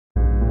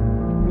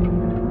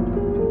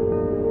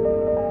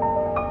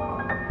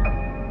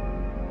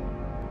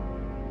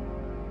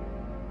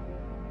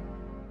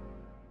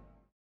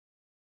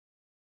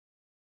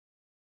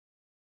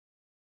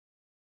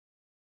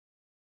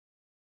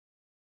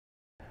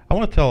I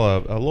want to tell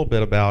a little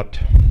bit about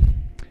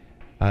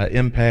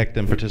impact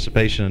and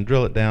participation and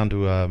drill it down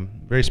to a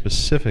very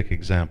specific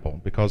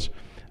example, because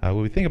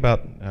when we think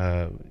about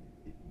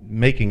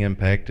making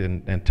impact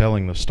and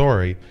telling the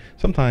story,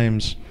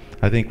 sometimes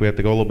I think we have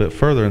to go a little bit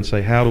further and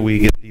say, how do we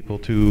get people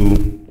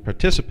to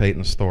participate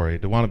in the story,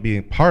 to want to be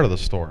part of the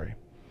story,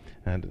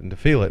 and to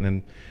feel it.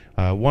 And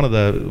one of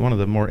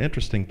the more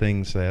interesting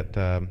things that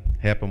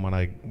happened when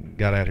I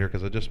got out here,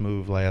 because I just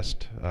moved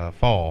last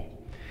fall,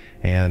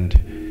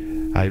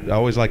 and I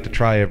always like to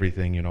try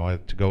everything. You know,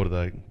 to go to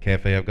the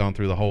cafe, I've gone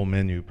through the whole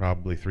menu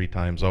probably 3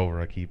 times over.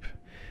 I'm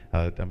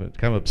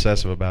kind of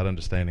obsessive about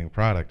understanding the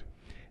product.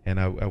 And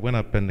I went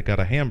up and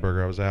got a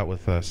hamburger. I was out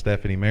with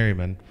Stephanie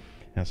Merriman,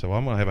 and I said, well,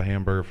 I'm going to have a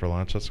hamburger for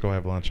lunch. Let's go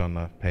have lunch on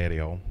the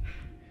patio. And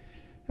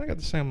I got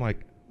to say, I'm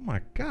like, oh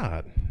my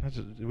God.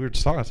 We were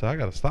just talking. I said, I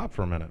got to stop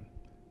for a minute.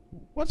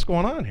 What's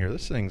going on here?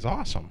 This thing's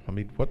awesome. I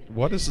mean,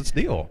 what is this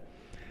deal?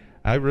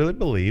 I really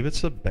believe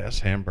it's the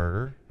best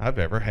hamburger I've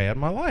ever had in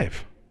my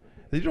life.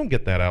 You don't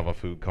get that out of a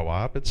food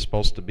co-op. It's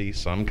supposed to be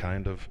some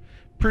kind of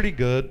pretty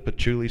good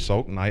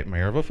patchouli-soaked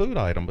nightmare of a food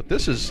item. But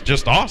this is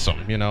just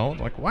awesome, you know?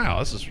 Like, wow,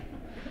 this is...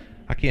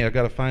 I've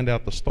got to find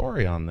out the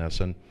story on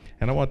this, and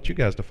I want you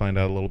guys to find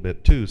out a little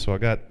bit too. So I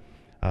got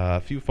a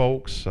few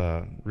folks,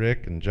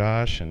 Rick and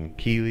Josh and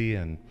Keely,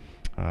 and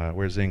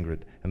where's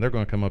Ingrid? And they're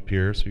going to come up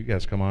here, so you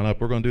guys come on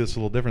up. We're going to do this a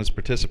little different. It's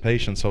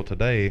participation. So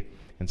today,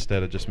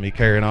 instead of just me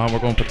carrying on, we're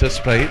going to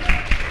participate.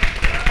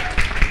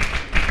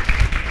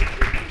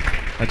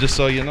 And just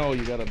so you know,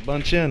 you got to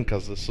bunch in,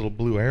 because this little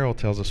blue arrow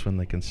tells us when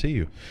they can see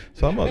you.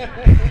 So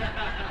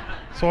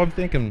I'm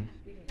thinking,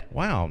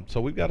 wow, so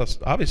we've got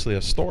obviously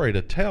a story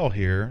to tell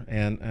here,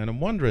 and I'm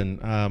wondering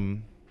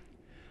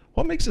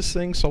what makes this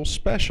thing so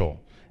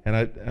special? And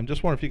I'm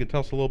just wondering if you could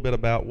tell us a little bit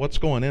about what's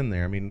going in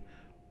there. I mean,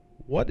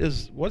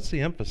 what's the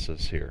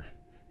emphasis here?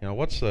 You know,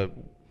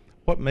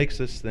 what makes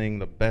this thing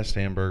the best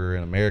hamburger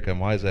in America,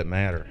 and why does that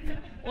matter?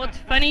 Well, it's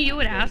funny you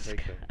would ask.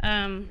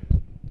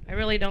 I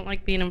really don't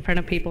like being in front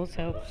of people,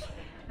 so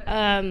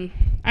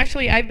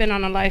actually I've been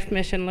on a life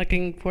mission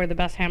looking for the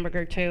best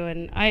hamburger too,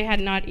 and I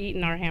had not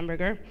eaten our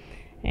hamburger.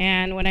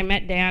 And when I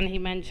met Dan, he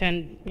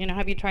mentioned, you know,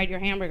 have you tried your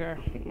hamburger?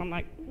 I'm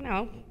like,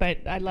 no, but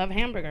I love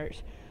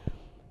hamburgers.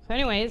 So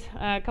anyways,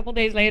 a couple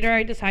days later,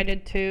 I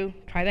decided to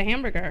try the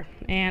hamburger.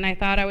 And I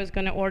thought I was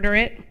going to order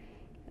it.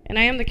 And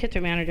I am the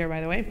kitchen manager, by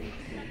the way.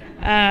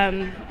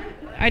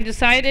 I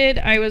decided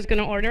I was going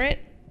to order it,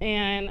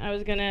 and I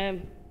was going to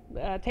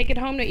take it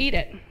home to eat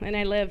it. And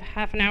I live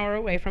half an hour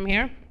away from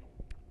here.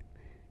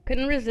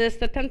 Couldn't resist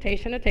the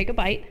temptation to take a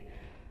bite.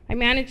 I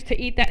managed to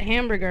eat that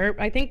hamburger,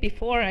 I think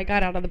before I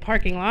got out of the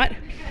parking lot.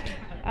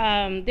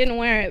 Didn't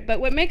wear it, but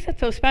what makes it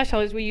so special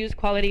is we use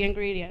quality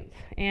ingredients.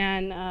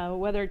 And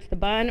whether it's the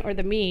bun or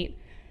the meat,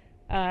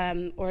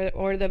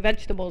 or the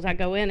vegetables that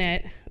go in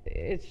it,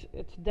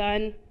 it's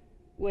done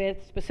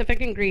with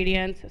specific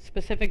ingredients,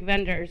 specific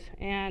vendors.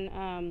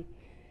 And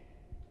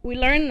we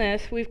learned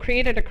this. We've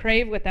created a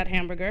crave with that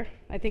hamburger.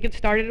 I think it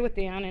started with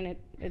Dan, and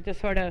it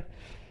just sort of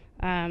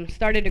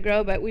started to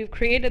grow, but we've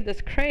created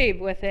this crave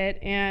with it,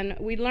 and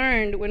we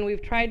learned when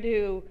we've tried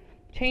to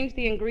change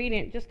the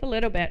ingredient just a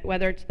little bit,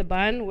 whether it's the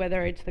bun,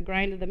 whether it's the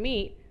grind of the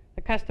meat,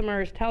 the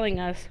customer is telling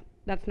us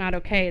that's not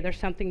okay, there's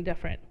something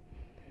different.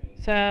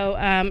 So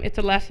it's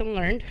a lesson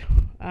learned,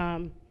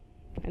 and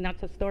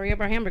that's the story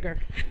of our hamburger.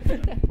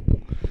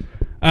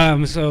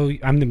 So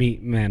I'm the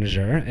meat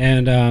manager,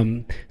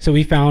 and so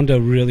we found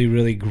a really,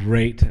 really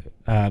great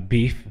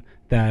beef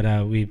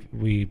that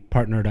we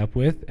partnered up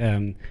with,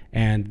 and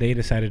they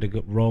decided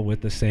to roll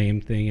with the same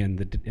thing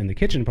in the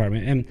kitchen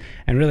department.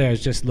 And really, I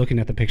was just looking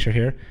at the picture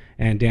here,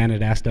 and Dan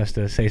had asked us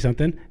to say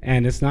something,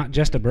 and it's not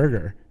just a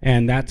burger,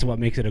 and that's what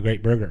makes it a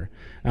great burger.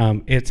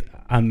 It's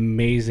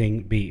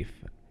amazing beef.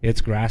 It's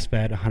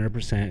grass-fed,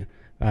 100%.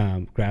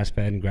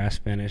 Grass-fed and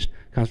grass-finished,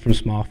 comes from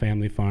small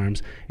family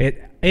farms.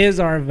 It is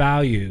our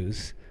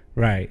values,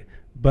 right?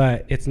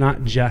 But it's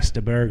not just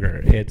a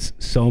burger. It's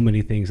so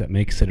many things that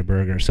makes it a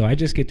burger. So I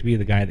just get to be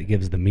the guy that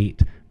gives the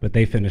meat, but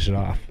they finish it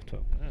off. So.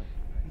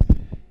 Yeah.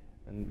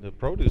 And the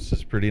produce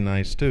is pretty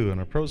nice too. And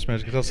our produce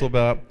manager can tell us a little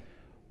about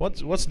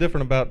what's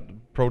different about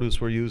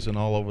produce we're using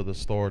all over the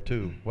store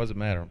too. What does it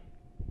matter?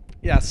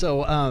 Yeah.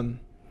 So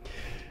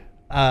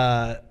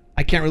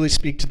I can't really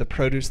speak to the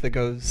produce that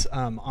goes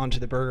onto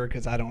the burger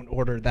because I don't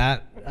order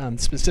that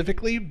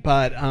specifically.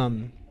 But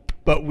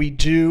we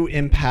do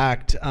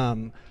impact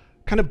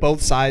kind of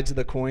both sides of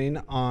the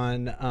coin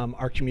on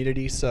our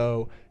community.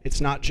 So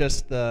it's not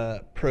just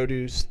the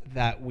produce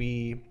that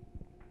we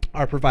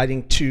are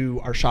providing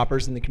to our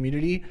shoppers in the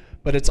community,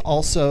 but it's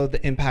also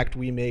the impact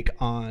we make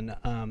on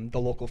the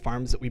local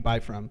farms that we buy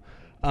from.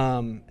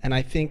 And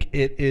I think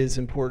it is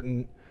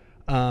important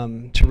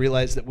to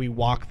realize that we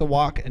walk the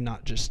walk and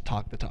not just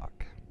talk the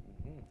talk.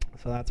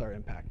 So that's our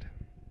impact.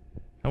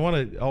 I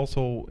want to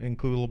also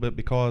include a little bit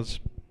because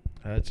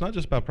it's not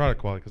just about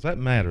product quality, because that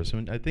matters. I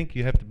mean, I think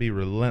you have to be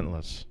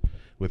relentless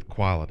with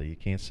quality. You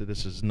can't say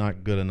this is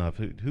not good enough.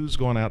 Who's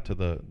going out to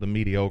the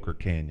mediocre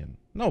canyon?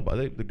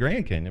 Nobody. The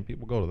Grand Canyon,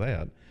 people go to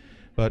that.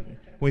 But when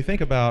we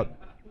think about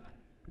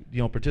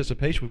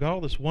participation. We've got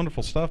all this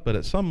wonderful stuff, but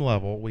at some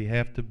level, we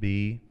have to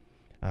be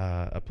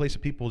a place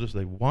of people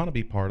they want to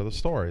be part of the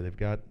story. They've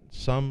got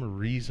some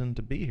reason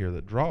to be here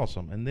that draws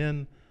them, and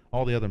then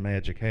all the other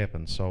magic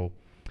happens. So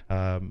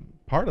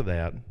part of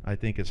that, I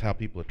think, is how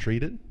people are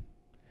treated.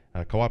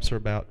 Co-ops are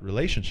about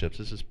relationships.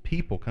 This is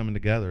people coming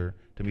together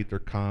to meet their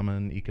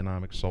common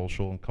economic,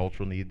 social, and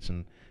cultural needs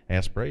and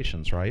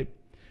aspirations, right?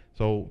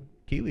 So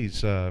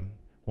Keely's one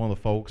of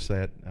the folks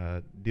that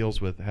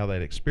deals with how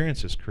that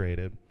experience is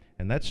created,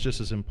 and that's just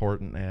as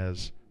important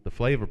as the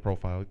flavor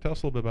profile. Tell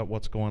us a little bit about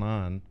what's going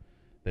on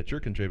that you're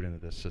contributing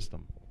to this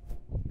system.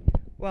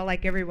 Well,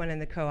 like everyone in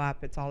the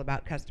co-op, it's all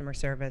about customer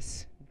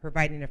service,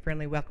 providing a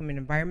friendly, welcoming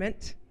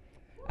environment,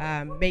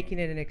 making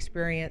it an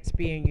experience,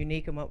 being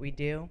unique in what we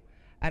do.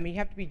 You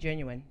have to be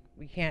genuine.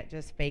 We can't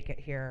just fake it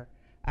here.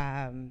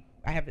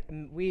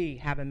 We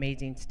have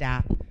amazing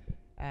staff,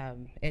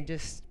 and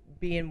just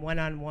being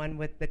one-on-one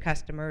with the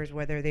customers,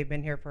 whether they've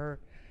been here for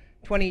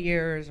 20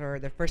 years or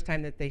the first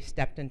time that they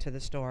stepped into the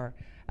store,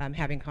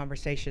 having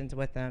conversations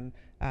with them,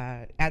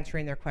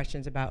 answering their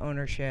questions about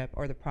ownership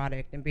or the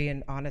product, and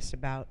being honest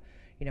about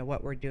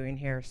what we're doing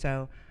here.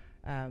 So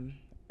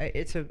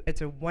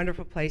it's a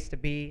wonderful place to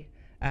be.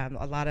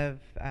 A lot of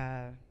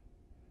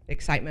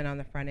excitement on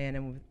the front end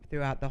and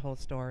throughout the whole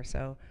store.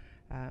 So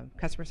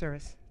customer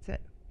service, that's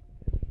it.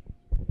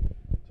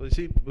 So you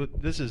see,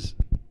 this is,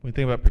 when we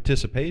think about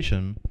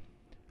participation,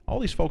 all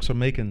these folks are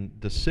making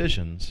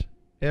decisions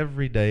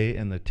every day,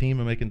 and the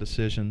team are making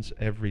decisions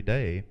every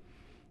day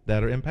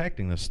that are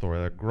impacting this story,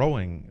 that are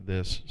growing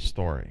this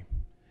story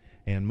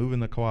and moving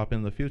the co-op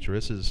in the future.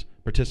 This is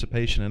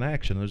participation in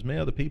action. There's many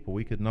other people.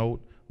 We could note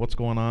what's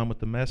going on with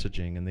the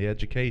messaging and the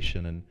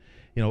education, and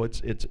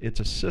it's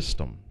a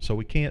system. So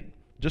we can't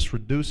just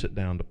reduce it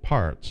down to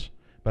parts,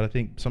 but I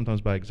think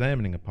sometimes by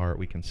examining a part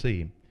we can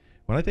see.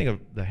 When I think of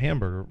the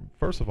hamburger,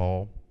 first of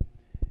all,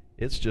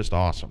 it's just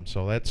awesome.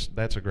 So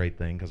that's a great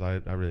thing, because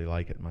I really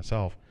like it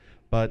myself.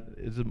 But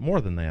is it more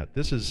than that?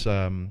 This is,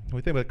 when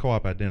we think about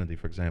co-op identity,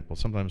 for example,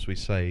 sometimes we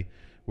say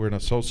we're an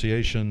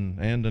association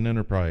and an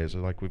enterprise,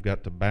 like we've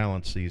got to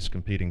balance these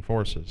competing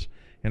forces.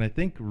 And I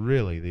think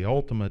really the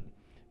ultimate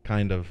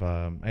kind of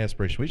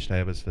aspiration we should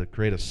have is to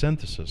create a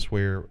synthesis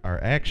where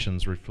our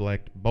actions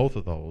reflect both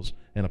of those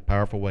in a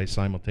powerful way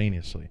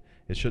simultaneously.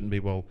 It shouldn't be,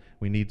 well,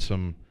 we need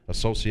some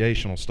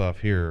associational stuff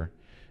here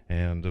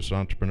and there's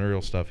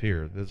entrepreneurial stuff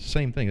here. It's the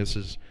same thing. This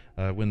is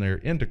when they're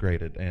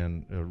integrated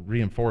and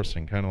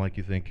reinforcing, kind of like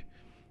you think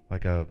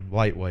like a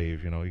light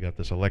wave, you got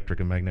this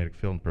electric and magnetic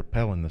field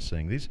propelling this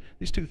thing.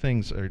 These two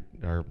things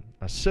are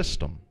a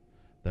system.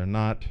 They're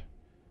not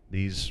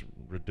these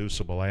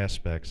reducible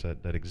aspects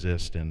that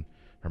exist in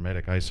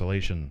hermetic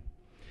isolation.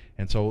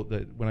 And so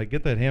when I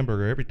get that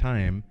hamburger, every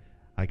time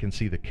I can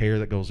see the care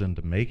that goes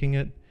into making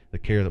it, the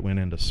care that went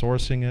into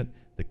sourcing it,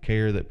 the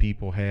care that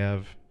people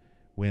have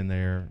when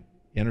they're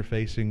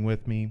interfacing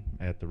with me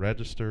at the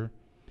register.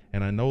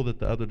 And I know that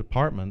the other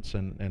departments,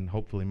 and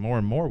hopefully more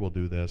and more will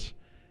do this,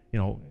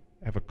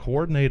 have a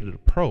coordinated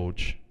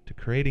approach to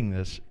creating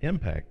this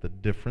impact, the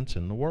difference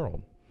in the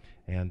world.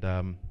 And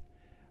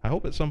I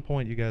hope at some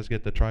point you guys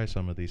get to try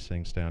some of these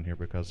things down here,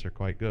 because they're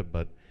quite good.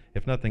 But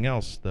if nothing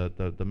else,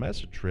 the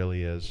message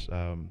really is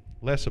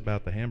less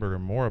about the hamburger,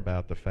 more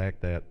about the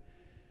fact that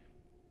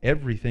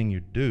everything you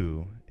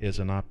do is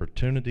an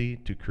opportunity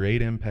to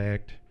create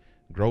impact,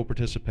 grow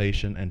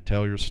participation, and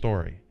tell your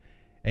story.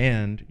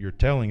 And you're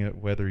telling it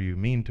whether you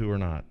mean to or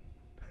not.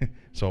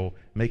 So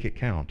make it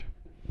count.